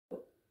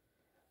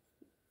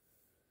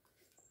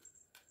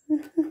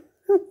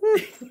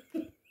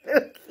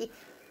Pookie.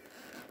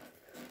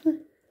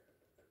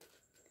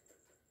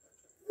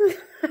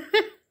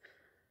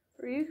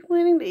 Were you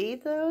planning to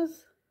eat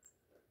those?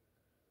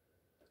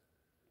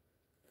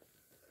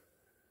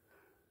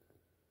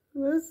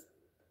 Those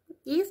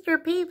Easter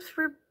peeps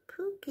for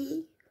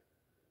Pookie.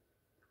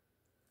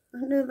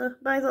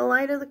 By the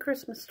light of the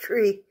Christmas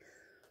tree.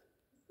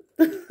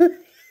 Do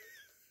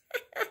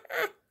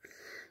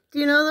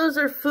you know those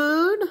are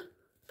food,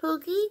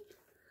 Pookie?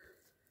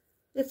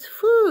 It's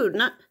food,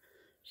 not...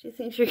 She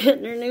thinks you're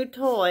getting her new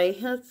toy.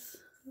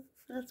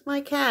 That's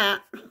my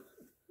cat.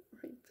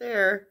 Right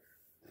there.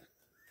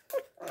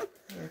 Are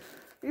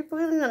you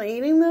planning on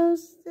eating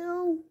those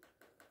still?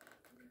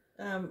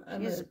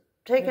 She's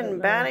taking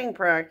batting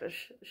practice.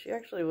 She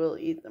actually will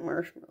eat the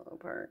marshmallow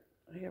part.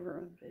 I have her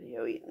on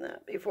video eating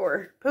that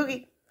before.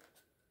 Pookie.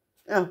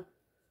 Oh.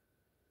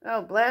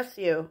 Oh, bless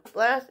you.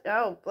 Bless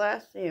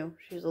you.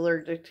 She's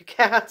allergic to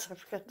cats. I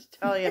forgot to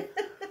tell you.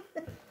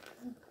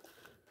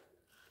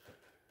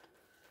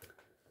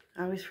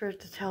 I always forget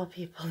to tell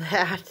people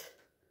that.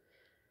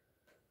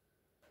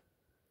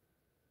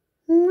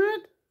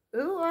 What?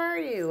 Who are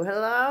you?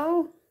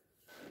 Hello?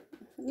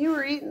 You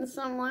were eating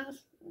some last...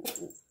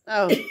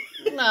 Oh,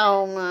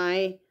 no,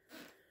 my.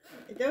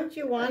 Don't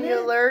you want it? Are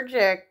you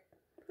allergic?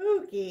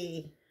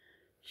 Pookie.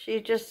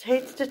 She just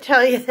hates to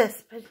tell you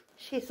this, but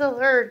she's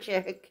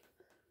allergic.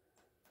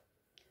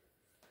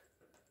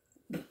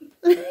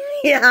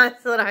 Yeah,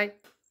 that's what I...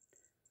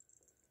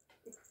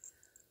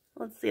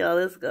 Let's see how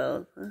this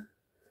goes.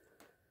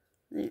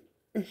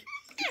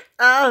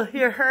 Oh,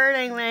 you're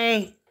hurting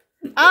me.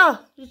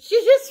 Oh, did she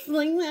just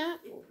fling that?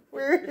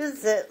 Where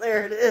is it?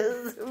 There it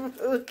is.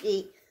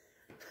 Pookie.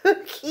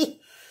 Pookie.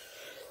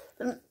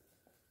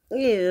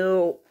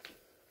 Ew.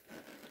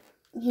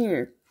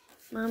 Here.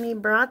 Mommy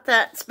brought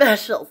that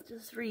special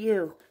just for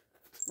you.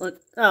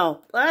 Look.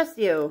 Oh, bless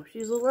you.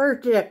 She's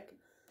allergic.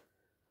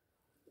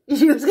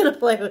 She was going to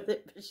play with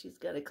it, but she's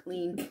got to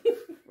clean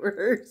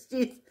first.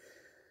 She's...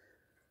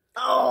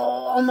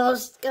 Oh,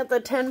 almost got the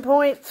 10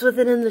 points with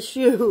it in the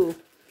shoe.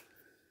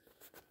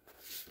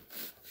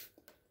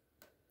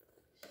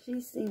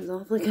 She seems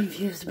awfully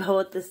confused about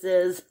what this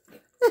is.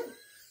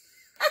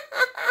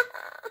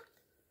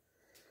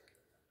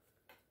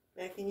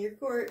 Back in your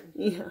court.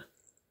 Yeah.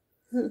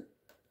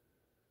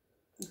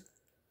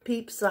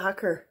 Peeps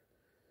soccer.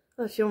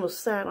 Oh, she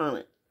almost sat on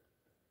it.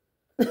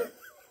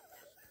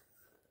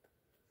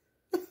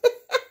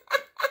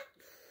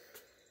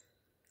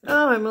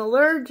 Oh, I'm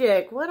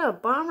allergic. What a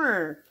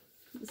bummer.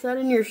 Is that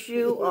in your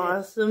shoe? Yeah.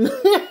 Awesome.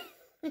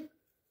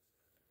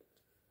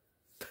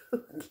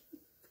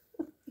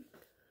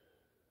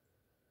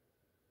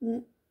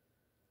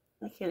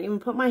 I can't even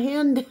put my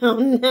hand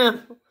down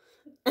now.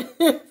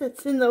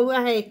 It's in the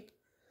way.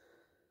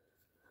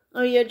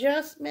 Oh, you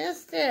just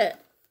missed it.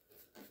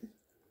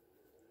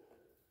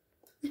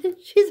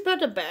 She's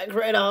about to back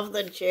right off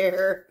the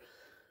chair.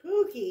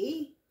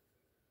 Pookie.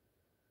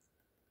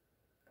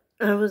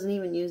 I wasn't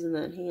even using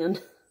that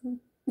hand.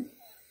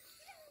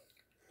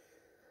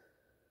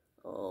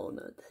 Oh,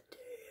 not the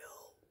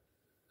tail.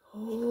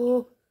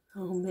 Oh,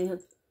 oh man.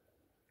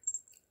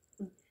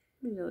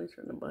 He's always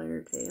trying to bite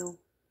her tail.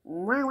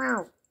 Wow,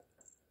 wow.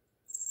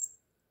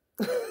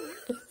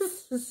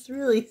 This is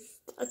really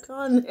stuck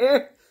on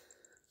there.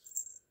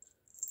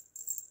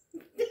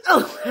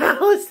 Oh,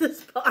 how is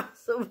this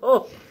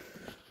possible?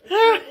 I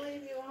can't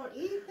believe you won't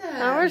eat that.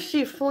 How is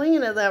she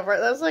flinging it that far?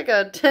 That's like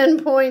a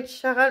 10-point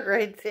shot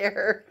right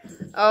there.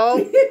 Oh,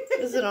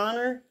 is it on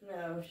her?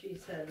 No, she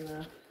said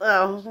no.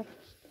 Oh.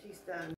 She's done.